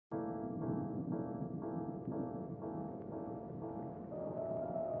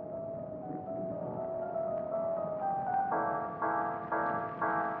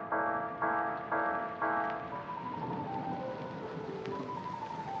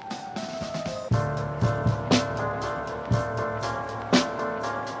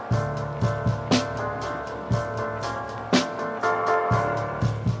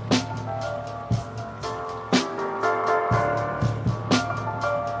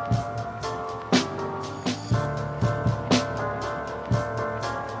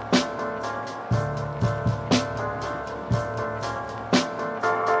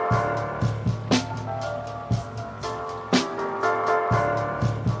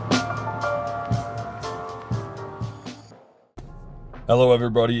Hello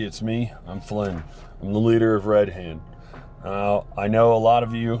everybody, it's me, I'm Flynn. I'm the leader of Red Hand. Now, I know a lot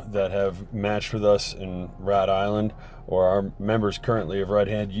of you that have matched with us in Rat Island or are members currently of Red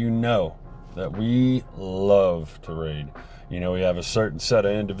Hand, you know that we love to raid. You know, we have a certain set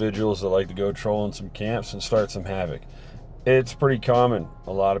of individuals that like to go troll in some camps and start some havoc. It's pretty common.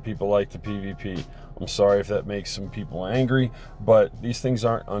 A lot of people like the PvP. I'm sorry if that makes some people angry, but these things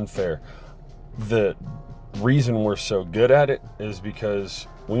aren't unfair. The reason we're so good at it is because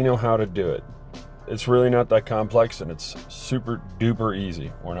we know how to do it. It's really not that complex, and it's super duper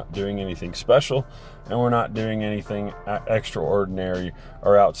easy. We're not doing anything special, and we're not doing anything extraordinary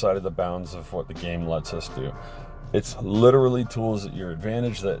or outside of the bounds of what the game lets us do. It's literally tools at your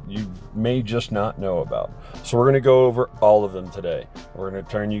advantage that you may just not know about. So we're going to go over all of them today. We're going to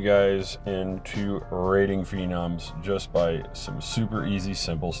turn you guys into raiding phenoms just by some super easy,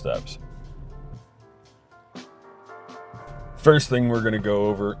 simple steps. First thing we're going to go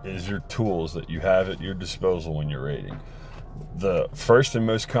over is your tools that you have at your disposal when you're raiding. The first and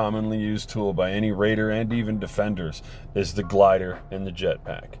most commonly used tool by any raider and even defenders is the glider and the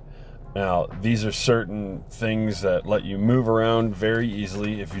jetpack. Now, these are certain things that let you move around very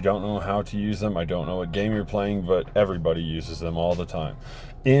easily. If you don't know how to use them, I don't know what game you're playing, but everybody uses them all the time.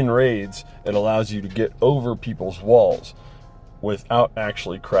 In raids, it allows you to get over people's walls without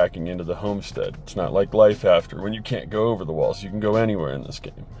actually cracking into the homestead. It's not like Life After when you can't go over the walls. You can go anywhere in this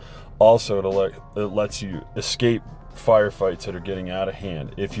game. Also, it lets you escape firefights that are getting out of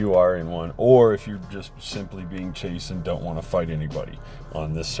hand if you are in one, or if you're just simply being chased and don't want to fight anybody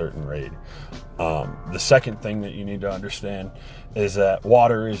on this certain raid. The second thing that you need to understand is that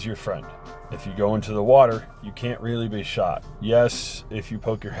water is your friend. If you go into the water, you can't really be shot. Yes, if you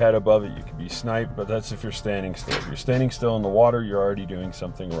poke your head above it, you can be sniped, but that's if you're standing still. If you're standing still in the water, you're already doing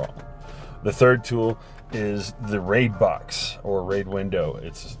something wrong. The third tool is the raid box or raid window.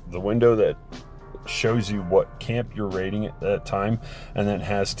 It's the window that shows you what camp you're raiding at that time, and then it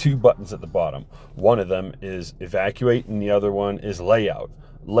has two buttons at the bottom. One of them is evacuate and the other one is layout.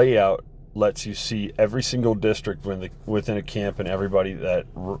 Layout lets you see every single district within a camp and everybody that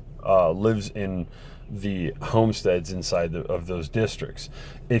lives in the homesteads inside of those districts.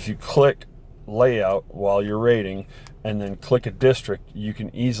 If you click layout while you're raiding and then click a district, you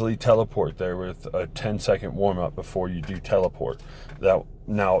can easily teleport there with a 10-second warm-up before you do teleport.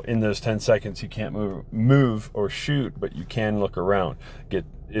 Now in those 10 seconds you can't move or shoot, but you can look around.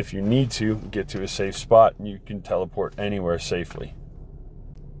 If you need to, get to a safe spot and you can teleport anywhere safely.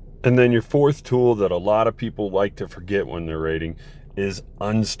 And then your fourth tool that a lot of people like to forget when they're raiding is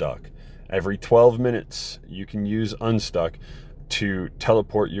Unstuck. Every 12 minutes you can use Unstuck to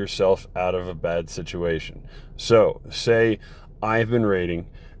teleport yourself out of a bad situation. So say I've been raiding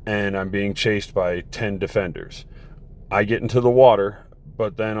and I'm being chased by 10 defenders. I get into the water,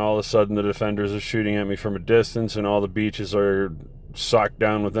 but then all of a sudden the defenders are shooting at me from a distance and all the beaches are socked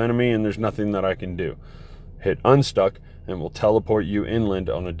down with enemy and there's nothing that I can do. Hit Unstuck and we'll teleport you inland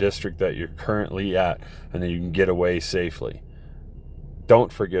on a district that you're currently at, and then you can get away safely.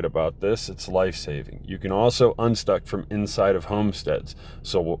 Don't forget about this, it's life-saving. You can also unstuck from inside of homesteads.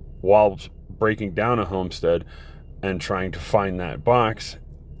 So while breaking down a homestead and trying to find that box,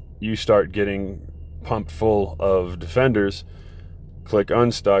 you start getting pumped full of defenders, click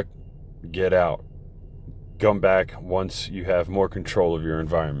Unstuck, get out. Come back once you have more control of your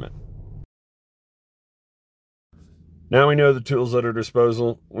environment. Now we know the tools at our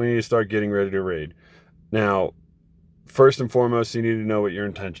disposal, we need to start getting ready to raid. Now, first and foremost, you need to know what your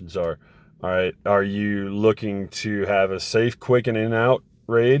intentions are. All right, are you looking to have a safe, quick, and in-out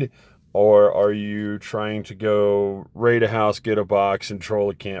raid? Or are you trying to go raid a house, get a box, and troll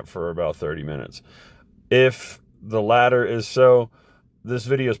a camp for about 30 minutes? If the latter is so, this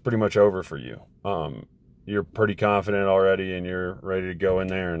video is pretty much over for you. You're pretty confident already and you're ready to go in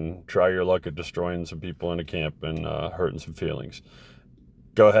there and try your luck at destroying some people in a camp and hurting some feelings.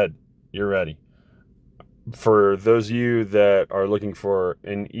 Go ahead, you're ready. For those of you that are looking for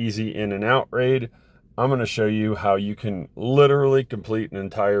an easy in and out raid, I'm going to show you how you can literally complete an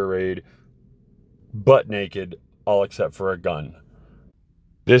entire raid butt naked, all except for a gun.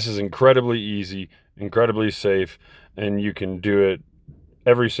 This is incredibly easy, incredibly safe, and you can do it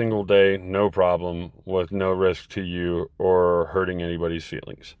every single day, no problem, with no risk to you or hurting anybody's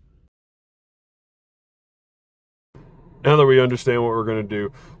feelings. Now that we understand what we're going to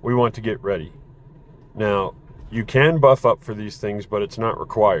do, we want to get ready. Now, you can buff up for these things, but it's not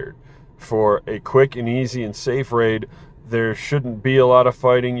required. For a quick and easy and safe raid, there shouldn't be a lot of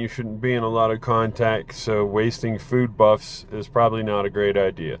fighting, you shouldn't be in a lot of contact, so wasting food buffs is probably not a great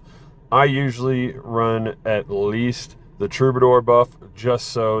idea. I usually run at least the troubadour buff just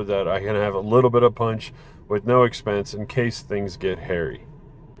so that I can have a little bit of punch with no expense in case things get hairy.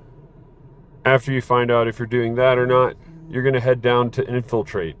 After you find out if you're doing that or not, you're going to head down to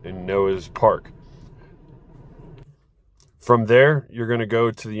infiltrate in Noah's Park. From there, you're going to go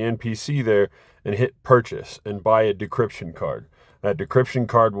to the NPC there and hit purchase and buy a decryption card. That decryption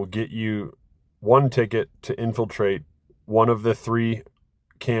card will get you one ticket to infiltrate one of the 3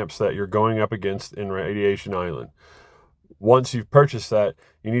 camps that you're going up against in Radiation Island. Once you've purchased that,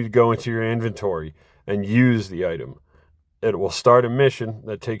 you need to go into your inventory and use the item. It will start a mission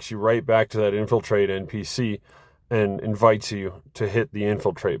that takes you right back to that infiltrate NPC and invites you to hit the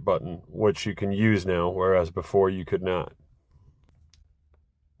infiltrate button, which you can use now, whereas before you could not.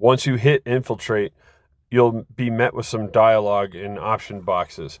 Once you hit infiltrate, you'll be met with some dialogue in option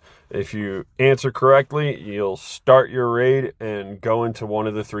boxes. If you answer correctly, you'll start your raid and go into one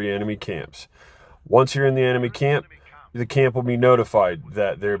of the 3 enemy camps. Once you're in the enemy camp, the camp will be notified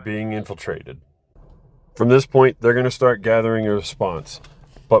that they're being infiltrated. From this point, they're going to start gathering a response.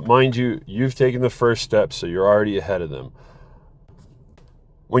 But mind you, you've taken the first step, so you're already ahead of them.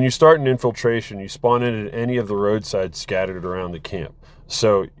 When you start an infiltration, you spawn in at any of the roadsides scattered around the camp.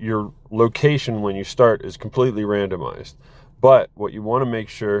 So your location when you start is completely randomized. But what you want to make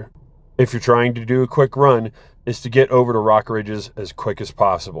sure, if you're trying to do a quick run, is to get over to Rock Ridges as quick as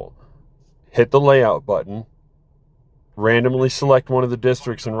possible. Hit the layout button, randomly select one of the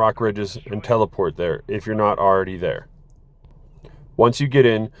districts in Rock Ridges and teleport there if you're not already there. Once you get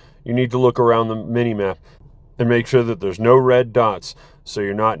in, you need to look around the minimap and make sure that there's no red dots so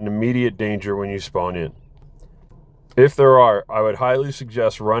you're not in immediate danger when you spawn in. If there are, I would highly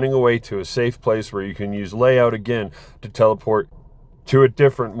suggest running away to a safe place where you can use layout again to teleport to a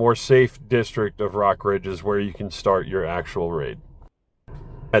different, more safe district of Rock Ridges where you can start your actual raid.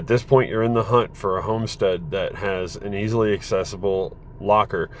 At this point, you're in the hunt for a homestead that has an easily accessible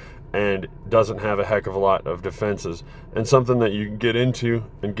locker and doesn't have a heck of a lot of defenses, and something that you can get into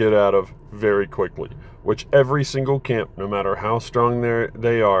and get out of very quickly, which every single camp, no matter how strong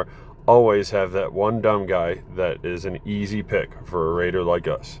they are, always have that one dumb guy that is an easy pick for a raider like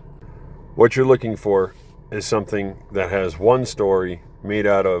us. What you're looking for is something that has one story, made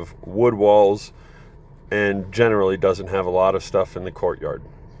out of wood walls, and generally doesn't have a lot of stuff in the courtyard.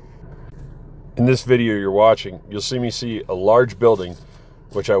 In this video you're watching, you'll see me see a large building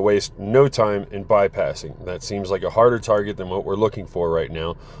which I waste no time in bypassing. That seems like a harder target than what we're looking for right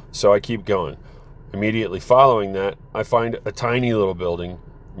now, so I keep going. Immediately following that, I find a tiny little building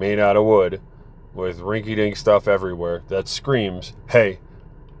made out of wood with rinky-dink stuff everywhere that screams, "Hey,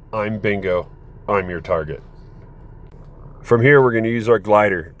 I'm Bingo, I'm your target." From here, we're going to use our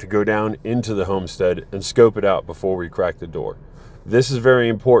glider to go down into the homestead and scope it out before we crack the door. This is very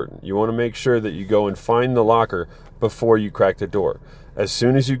important. You want to make sure that you go and find the locker before you crack the door. As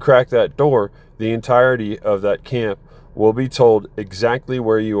soon as you crack that door, the entirety of that camp will be told exactly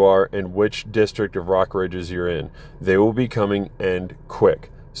where you are and which district of Rock Ridges you're in. They will be coming, and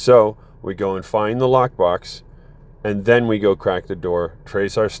quick. So we go and find the lockbox, and then we go crack the door,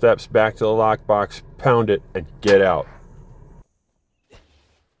 trace our steps back to the lockbox, pound it, and get out.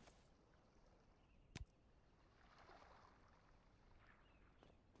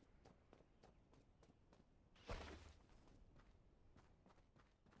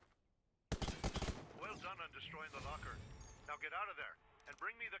 Well done on destroying the locker. Now get out of there and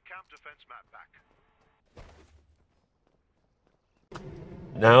bring me the camp defense map back.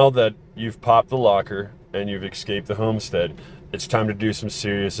 Now that you've popped the locker and you've escaped the homestead, it's time to do some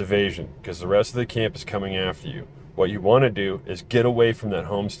serious evasion because the rest of the camp is coming after you. What you want to do is get away from that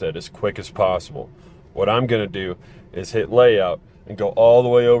homestead as quick as possible. What I'm going to do is hit layout and go all the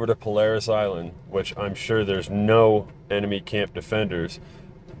way over to Polaris Island, which I'm sure there's no enemy camp defenders,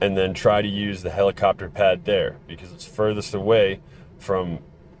 and then try to use the helicopter pad there because it's furthest away from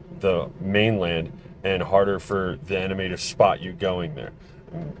the mainland and harder for the enemy to spot you going there.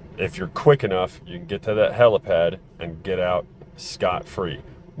 If you're quick enough, you can get to that helipad and get out scot-free.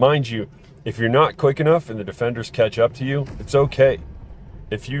 Mind you, if you're not quick enough and the defenders catch up to you, it's okay.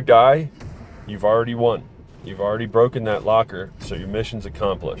 If you die, you've already won. You've already broken that locker, so your mission's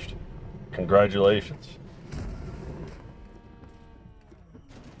accomplished. Congratulations.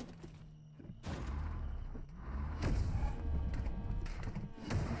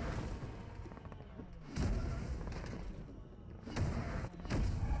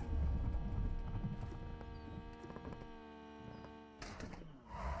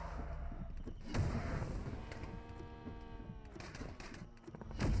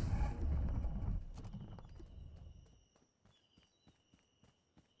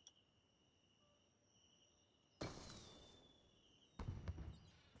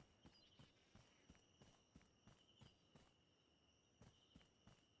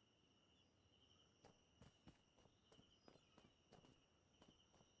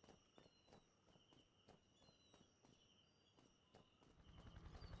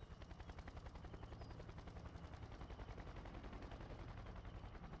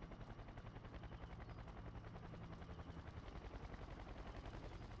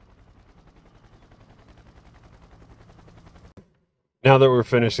 Now that we're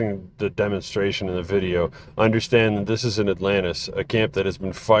finishing the demonstration in the video, understand that this is in Atlantis, a camp that has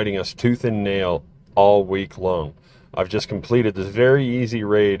been fighting us tooth and nail all week long. I've just completed this very easy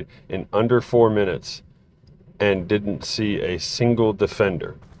raid in under 4 minutes and didn't see a single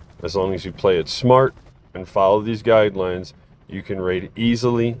defender. As long as you play it smart and follow these guidelines, you can raid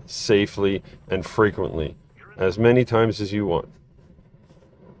easily, safely, and frequently, as many times as you want.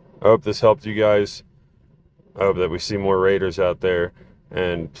 I hope this helped you guys. I hope that we see more raiders out there,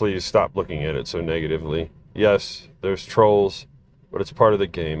 and please stop looking at it so negatively. Yes, there's trolls, but it's part of the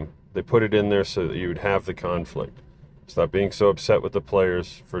game. They put it in there so that you would have the conflict. Stop being so upset with the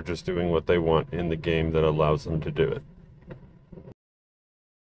players for just doing what they want in the game that allows them to do it.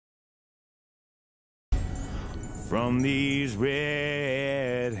 From these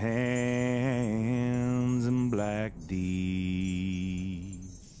red hands and black deeds.